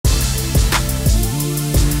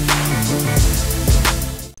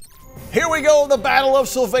we go, the Battle of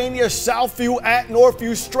Sylvania, Southview at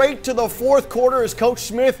Northview, straight to the fourth quarter as Coach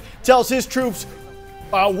Smith tells his troops,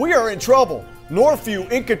 we are in trouble. Northview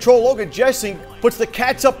in control. Logan Jessing puts the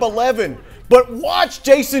Cats up 11. But watch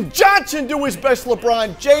Jason Johnson do his best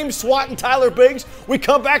LeBron James, Swat and Tyler Biggs. We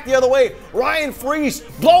come back the other way. Ryan Freese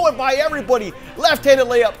blowing by everybody. Left-handed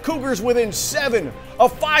layup. Cougars within 7. A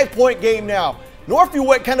 5-point game now. Northview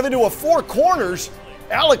went kind of into a four corners.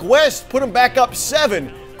 Alec West put him back up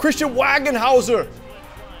 7. Christian Wagenhauser,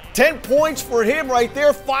 10 points for him right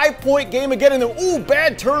there. 5-point game again. And then, ooh,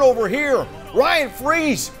 bad turnover here. Ryan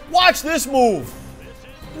Freese, watch this move.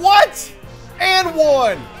 What? And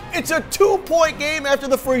one. It's a 2-point game after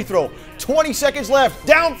the free throw. 20 seconds left.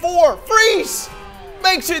 Down 4. Freese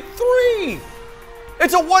makes it 3.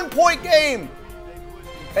 It's a 1-point game.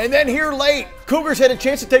 And then here late, Cougars had a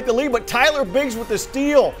chance to take the lead, but Tyler Biggs with the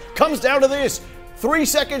steal. Comes down to this. 3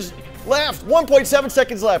 seconds left. 1.7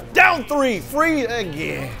 seconds left. Down 3. Free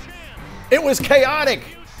again. It was chaotic.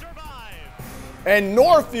 And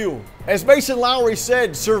Northview, as Mason Lowry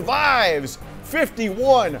said, survives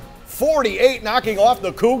 51-48, knocking off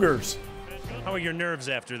the Cougars. How are your nerves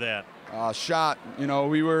after that? Shot. You know,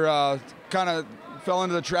 we were kind of fell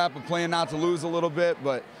into the trap of playing not to lose a little bit,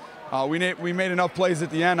 but we made enough plays at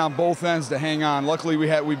the end on both ends to hang on. Luckily,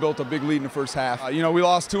 we built a big lead in the first half. You know, we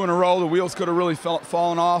lost 2 in a row. The wheels could have really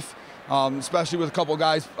fallen off, especially with a couple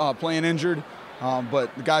guys playing injured.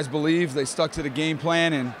 But the guys believed. They stuck to the game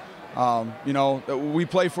plan, and you know, we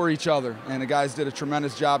play for each other. And the guys did a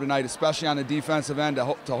tremendous job tonight, especially on the defensive end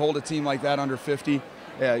to hold a team like that under 50.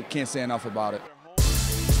 Yeah, you can't say enough about it.